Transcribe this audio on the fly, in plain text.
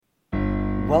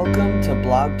Welcome to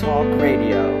Blog Talk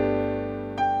Radio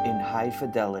in high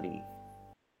fidelity.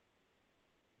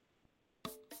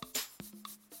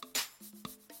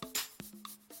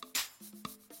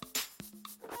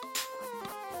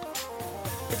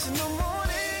 It's a new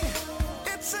morning,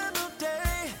 it's a new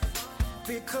day,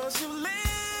 because you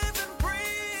live and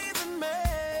breathe in me.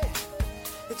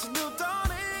 It's a new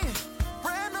dawning,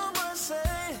 brand new mercy.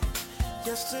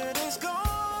 Yesterday's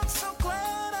gone, so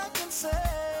glad I can say.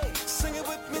 Sing it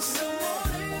with me, it's a new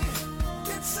morning,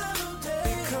 it's a new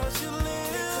day, because you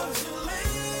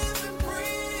live and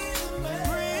breathe in me.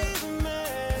 Breathe in me.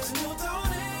 It's a new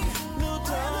dawning,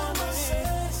 brand new mercy.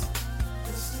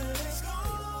 Yesterday's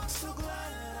gone, so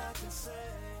glad I can say.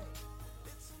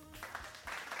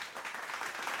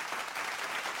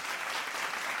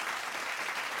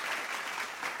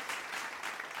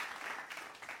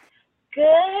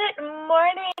 Good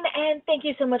morning, and thank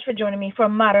you so much for joining me for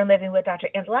Modern Living with Dr.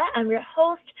 Angela. I'm your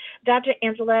host, Dr.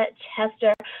 Angela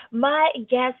Chester. My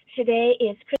guest today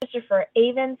is Christofer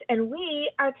Aven, and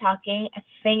we are talking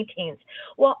Phaintings.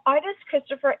 Well, artist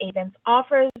Christofer Aven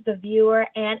offers the viewer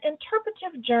an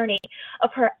interpretive journey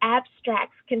of her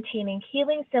abstracts containing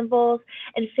healing symbols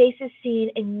and faces seen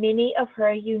in many of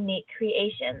her unique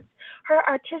creations. Her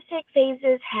artistic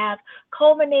phases have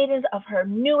culminated of her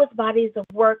newest bodies of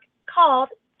work called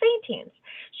Phaintings.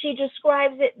 She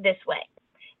describes it this way.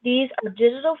 These are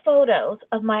digital photos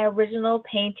of my original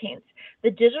paintings.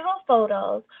 The digital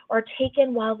photos are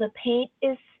taken while the paint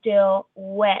is still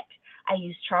wet. I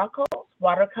use charcoals,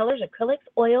 watercolors, acrylics,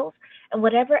 oils, and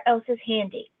whatever else is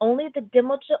handy. Only the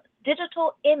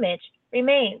digital image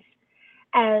remains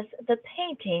as the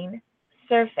painting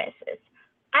surfaces.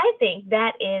 I think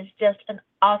that is just an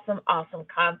awesome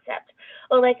concept.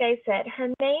 Well, like I said, her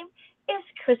name is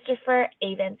Christofer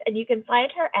Aven, and you can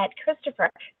find her at Christofer,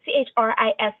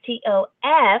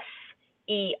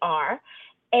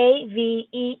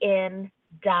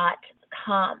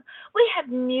 ChristopherAven.com. We have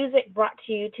music brought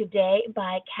to you today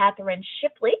by Catherine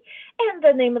Shipley, and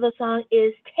the name of the song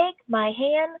is Take My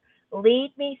Hand,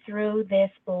 Lead Me Through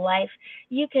This Life.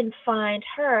 You can find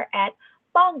her at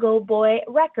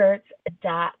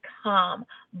bongoboyrecords.com,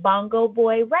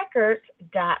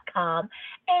 bongoboyrecords.com.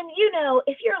 And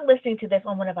if you're listening to this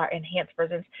on one of our enhanced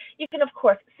versions, you can, of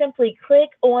course, simply click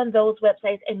on those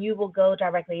websites and you will go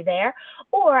directly there,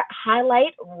 or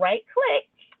highlight, right-click,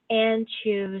 and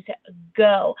choose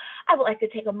go. I would like to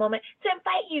take a moment to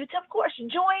invite you to, of course,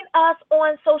 join us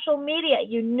on social media.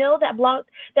 You know that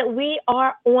we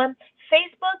are on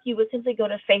Facebook. You would simply go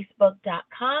to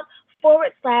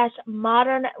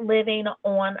facebook.com/Modern Living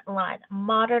Online,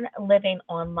 Modern Living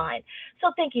Online.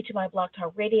 So thank you to my Blog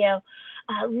Talk Radio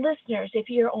listeners. If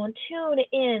you're on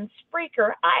TuneIn,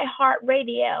 Spreaker,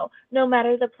 iHeartRadio, no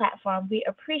matter the platform, we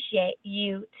appreciate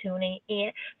you tuning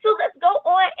in. So let's go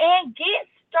on and get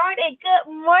started. Good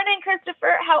morning,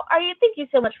 Christofer. How are you? Thank you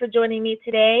so much for joining me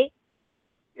today.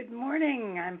 Good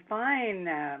morning. I'm fine.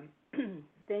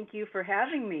 Thank you for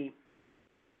having me.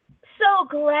 So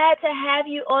glad to have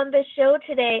you on the show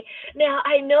today. Now,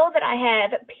 I know that I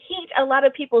have piqued a lot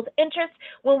of people's interest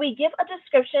when we give a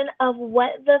description of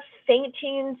what the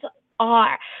Phaintings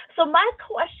are. So my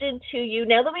question to you,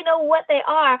 now that we know what they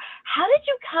are, how did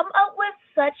you come up with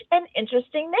such an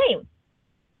interesting name?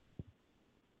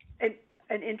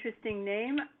 An interesting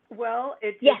name? Well,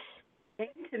 it Yes.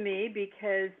 just came to me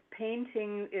because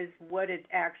painting is what it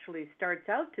actually starts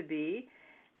out to be.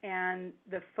 And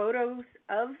the photos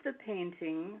of the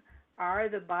painting are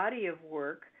the body of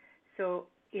work. So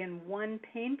in one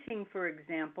painting, for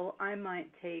example, I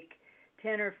might take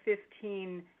 10 or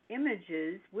 15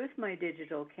 images with my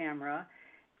digital camera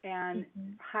and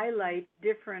highlight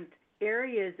different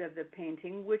areas of the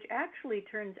painting, which actually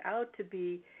turns out to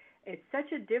be, it's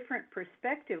such a different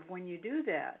perspective when you do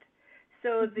that.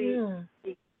 So the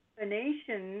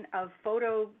combination of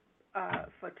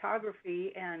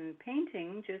photography and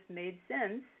painting just made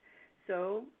sense,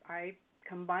 so I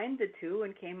combined the two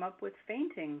and came up with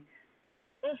Phainting.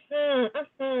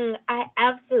 I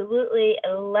absolutely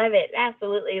love it.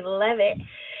 Absolutely love it.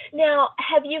 Now,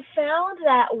 have you found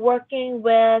that working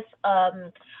with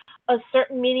a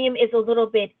certain medium is a little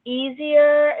bit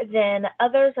easier than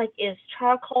others? Like, is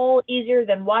charcoal easier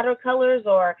than watercolors,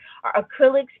 or are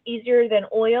acrylics easier than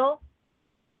oil?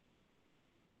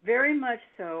 Very much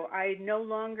so. I no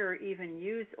longer even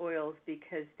use oils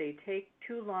because they take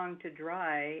too long to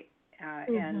dry,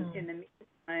 and in the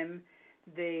meantime,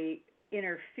 they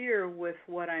interfere with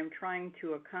what I'm trying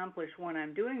to accomplish when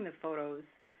I'm doing the photos.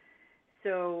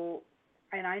 So,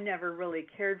 and I never really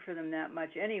cared for them that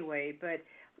much anyway, but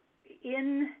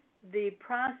in the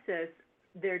process,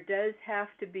 there does have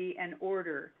to be an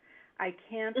order. I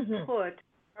can't put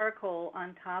charcoal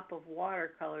on top of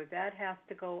watercolor. That has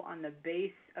to go on the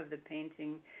base of the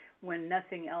painting when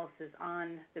nothing else is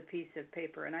on the piece of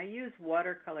paper. And I use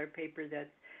watercolor paper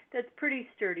that's pretty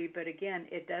sturdy, but again,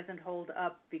 it doesn't hold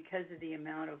up because of the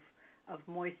amount of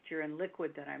moisture and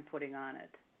liquid that I'm putting on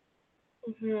it.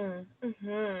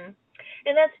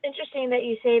 And that's interesting that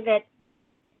you say that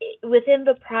within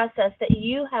the process that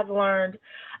you have learned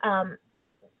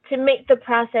to make the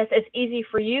process as easy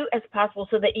for you as possible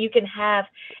so that you can have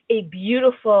a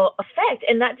beautiful effect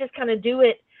and not just kind of do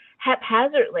it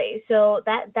haphazardly. So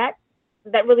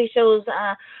that really shows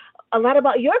a lot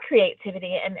about your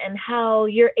creativity and how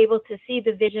you're able to see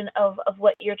the vision of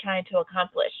what you're trying to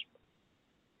accomplish.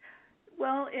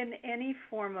 Well, in any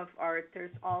form of art,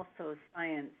 there's also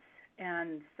science.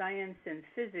 And science and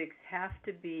physics have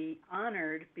to be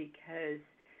honored because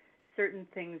certain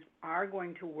things are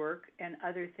going to work and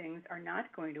other things are not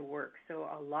going to work. So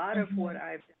a lot of what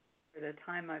I've done for the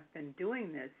time I've been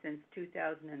doing this since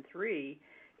 2003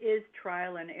 is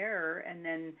trial and error, and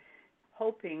then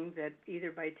hoping that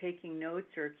either by taking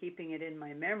notes or keeping it in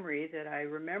my memory that I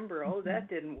remember, oh, that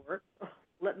didn't work.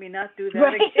 Let me not do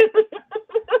that again.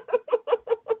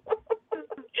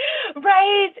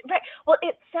 Right. Well,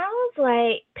 it sounds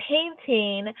like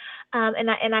painting,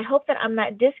 and I hope that I'm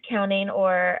not discounting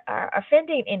or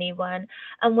offending anyone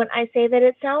when I say that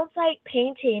it sounds like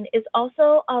painting is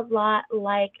also a lot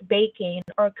like baking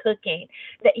or cooking,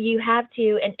 that you have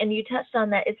to, and you touched on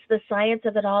that, it's the science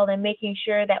of it all and making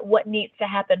sure that what needs to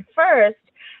happen first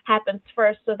happens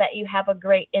first so that you have a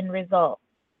great end result.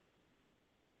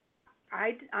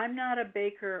 I'm not a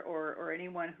baker or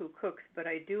anyone who cooks, but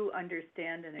I do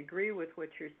understand and agree with what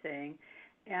you're saying.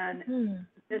 And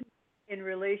this, in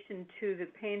relation to the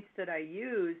paints that I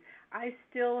use, I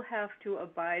still have to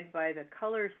abide by the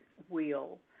color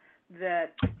wheel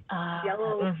that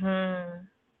yellow,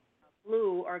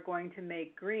 blue are going to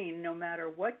make green no matter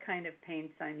what kind of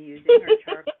paints I'm using or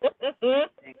charcoal.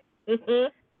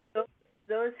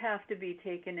 Those have to be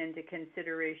taken into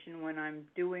consideration when I'm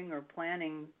doing or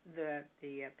planning the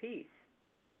piece.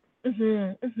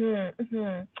 I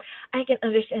can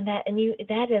understand that, and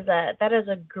that is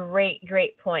a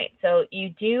great point. So you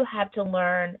do have to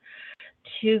learn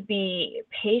to be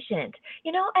patient,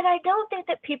 and I don't think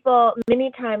that people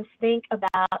many times think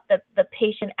about the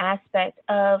patient aspect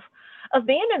of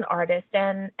being an artist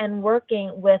and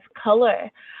working with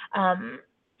color.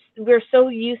 We're so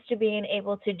used to being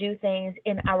able to do things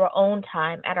in our own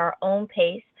time, at our own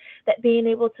pace, that being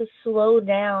able to slow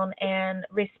down and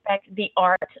respect the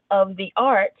art of the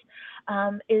art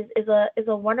is a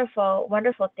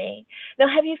wonderful thing. Now,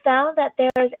 have you found that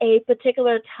there's a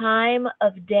particular time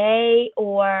of day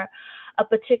or a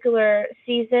particular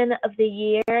season of the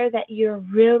year that you're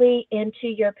really into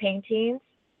your paintings?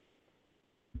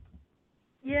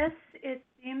 Yes, it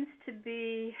seems to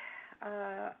be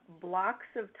blocks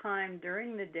of time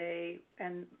during the day,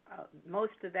 and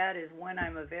most of that is when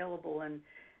I'm available and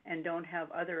don't have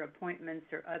other appointments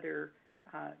or other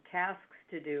tasks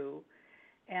to do.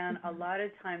 And a lot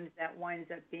of times that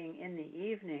winds up being in the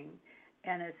evening.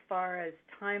 And as far as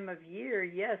time of year,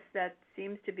 yes, that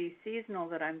seems to be seasonal,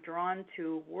 that I'm drawn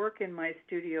to work in my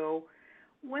studio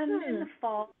when in the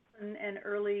fall and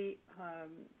early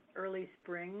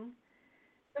spring.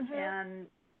 And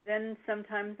then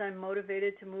sometimes I'm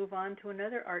motivated to move on to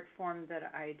another art form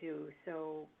that I do.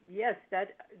 So yes,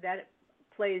 that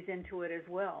plays into it as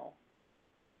well.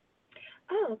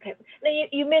 Oh, okay. Now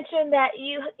you mentioned that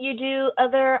you do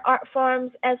other art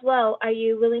forms as well. Are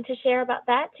you willing to share about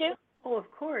that too? Oh,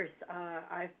 of course.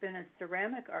 I've been a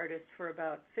ceramic artist for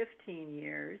about 15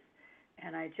 years,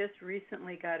 and I just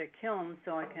recently got a kiln,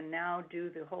 so I can now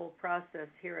do the whole process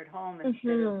here at home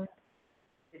instead of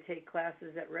to take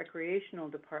classes at recreational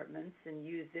departments and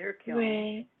use their kilns.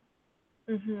 Right.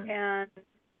 And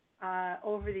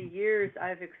over the years,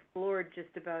 I've explored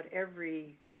just about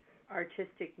every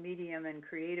artistic medium and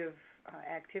creative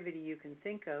activity you can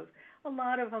think of. A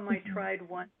lot of them I tried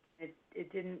once.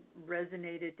 It didn't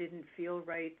resonate. It didn't feel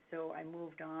right, so I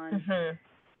moved on.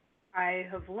 I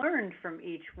have learned from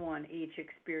each one, each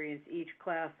experience, each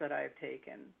class that I've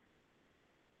taken.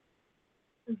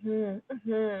 And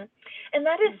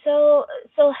that is so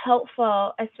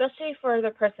helpful, especially for the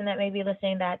person that may be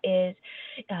listening that is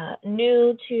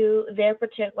new to their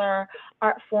particular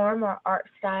art form or art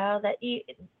style, that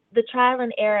the trial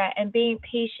and error and being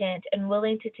patient and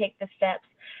willing to take the steps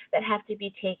that have to be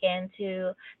taken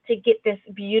to get this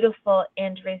beautiful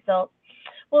end result.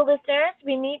 Well, listeners,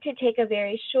 we need to take a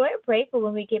very short break, but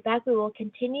when we get back, we will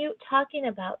continue talking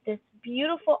about this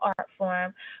beautiful art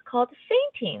form called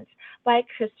Phaintings by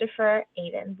Christofer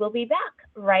Aven. We'll be back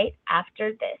right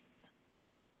after this.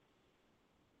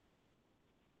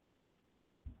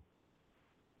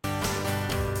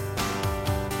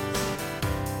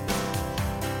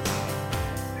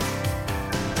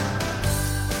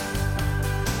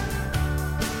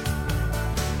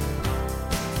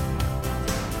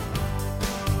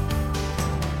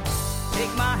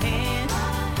 Take my hand,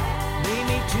 lead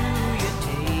me to your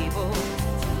table.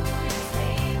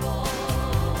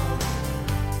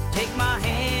 Take my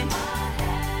hand,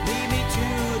 lead me to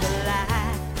the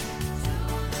light.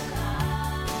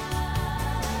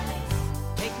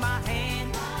 Take my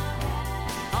hand,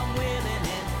 I'm willing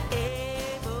and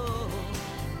able.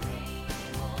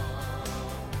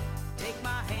 Take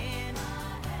my hand,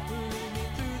 lead me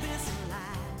through this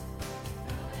life.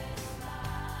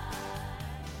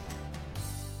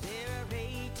 There are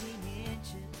 18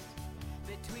 inches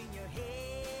between your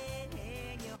head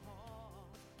and your heart.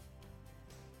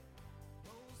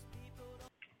 Most people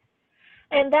don't.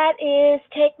 And that is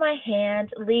Take My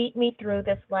Hand, Lead Me Through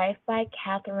This Life by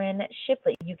Catherine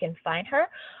Shipley. You can find her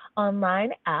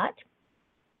online at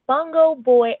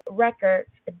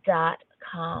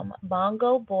bongoboyrecords.com.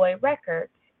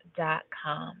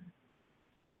 bongoboyrecords.com.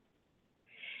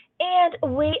 And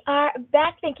we are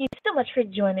back. Thank you so much for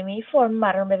joining me for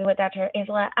Modern Living with Dr.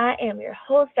 Angela. I am your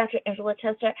host, Dr. Angela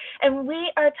Chester, and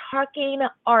we are talking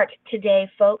art today,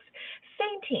 folks.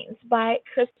 Phaintings by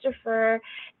Christofer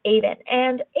Aven.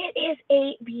 And it is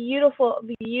a beautiful,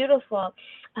 beautiful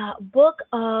book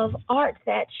of art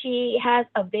that she has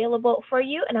available for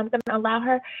you. And I'm going to allow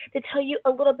her to tell you a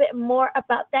little bit more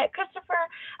about that. Christopher,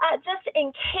 just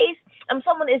in case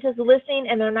someone is just listening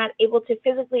and they're not able to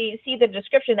physically see the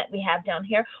description that we have down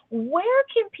here, where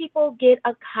can people get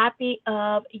a copy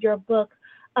of your book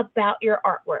about your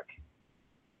artwork?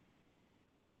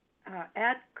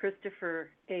 At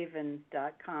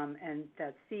ChristopherAven.com, and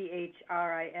that's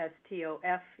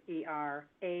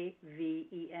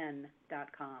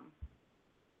ChristopherAven.com.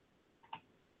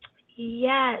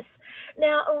 Yes.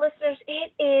 Now, listeners,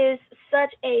 it is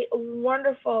such a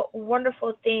wonderful,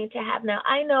 wonderful thing to have. Now,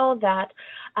 I know that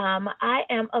I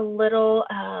am a little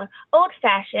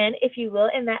old-fashioned, if you will,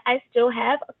 in that I still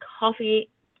have coffee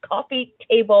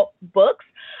table books.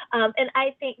 And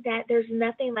I think that there's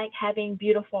nothing like having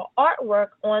beautiful artwork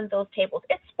on those tables.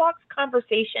 It sparks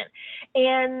conversation,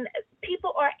 and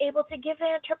people are able to give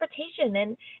their interpretation,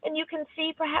 and you can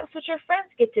see perhaps what your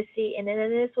friends get to see, and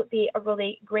this would be a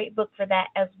really great book for that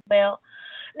as well.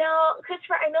 Now,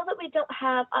 Christopher, I know that we don't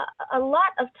have a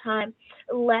lot of time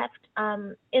left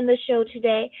in the show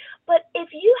today, but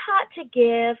if you had to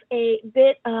give a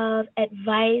bit of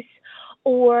advice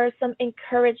or some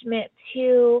encouragement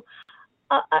to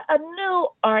a new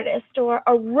artist or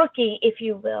a rookie, if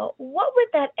you will, what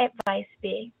would that advice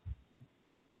be?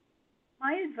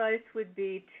 My advice would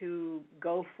be to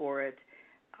go for it.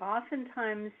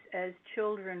 Oftentimes, as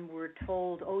children, we're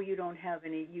told, "Oh, you don't have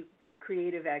any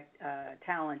creative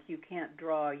talent. You can't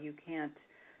draw. You can't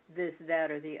this,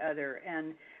 that, or the other."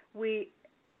 And we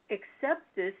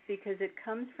accept this because it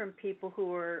comes from people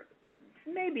who are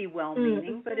maybe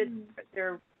well-meaning, but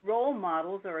they're role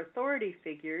models or authority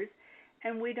figures,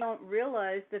 and we don't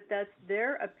realize that that's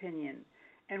their opinion,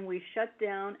 and we shut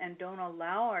down and don't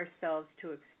allow ourselves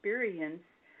to experience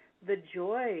the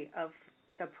joy of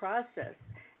the process.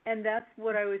 And that's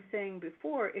what I was saying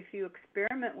before. If you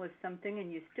experiment with something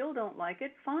and you still don't like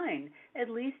it, fine. At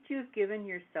least you've given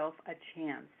yourself a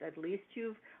chance. At least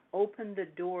you've opened the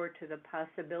door to the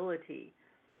possibility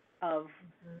of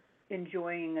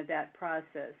enjoying that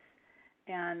process.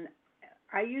 And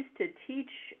I used to teach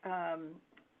a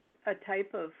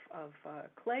type of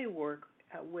clay work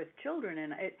with children,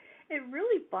 and it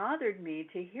really bothered me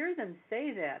to hear them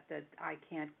say that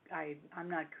I'm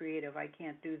not creative, I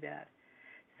can't do that.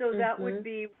 So that would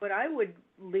be what I would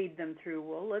lead them through.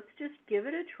 Well, let's just give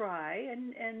it a try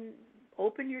and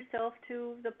open yourself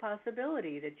to the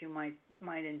possibility that you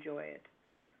might enjoy it.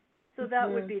 So that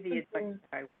would be the advice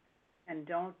I would. And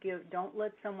don't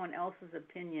let someone else's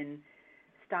opinion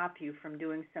stop you from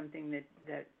doing something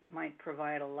that might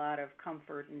provide a lot of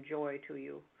comfort and joy to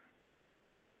you.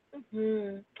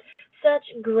 Such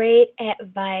great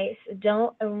advice.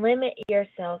 Don't limit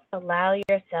yourself. Allow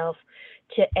yourself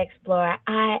to explore.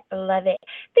 I love it.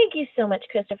 Thank you so much,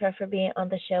 Christopher, for being on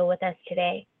the show with us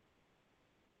today.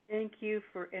 Thank you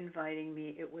for inviting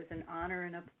me. It was an honor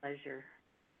and a pleasure.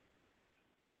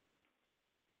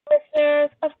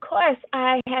 Listeners, of course,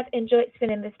 I have enjoyed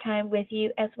spending this time with you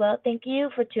as well. Thank you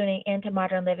for tuning in to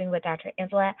Modern Living with Dr.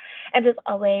 Angela. And as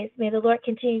always, may the Lord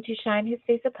continue to shine his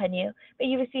face upon you. May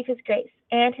you receive his grace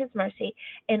and his mercy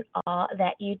in all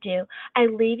that you do. I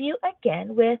leave you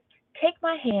again with Take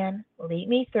My Hand, Lead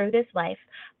Me Through This Life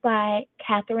by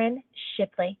Catherine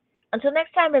Shipley. Until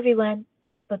next time, everyone.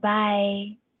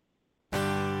 Bye-bye.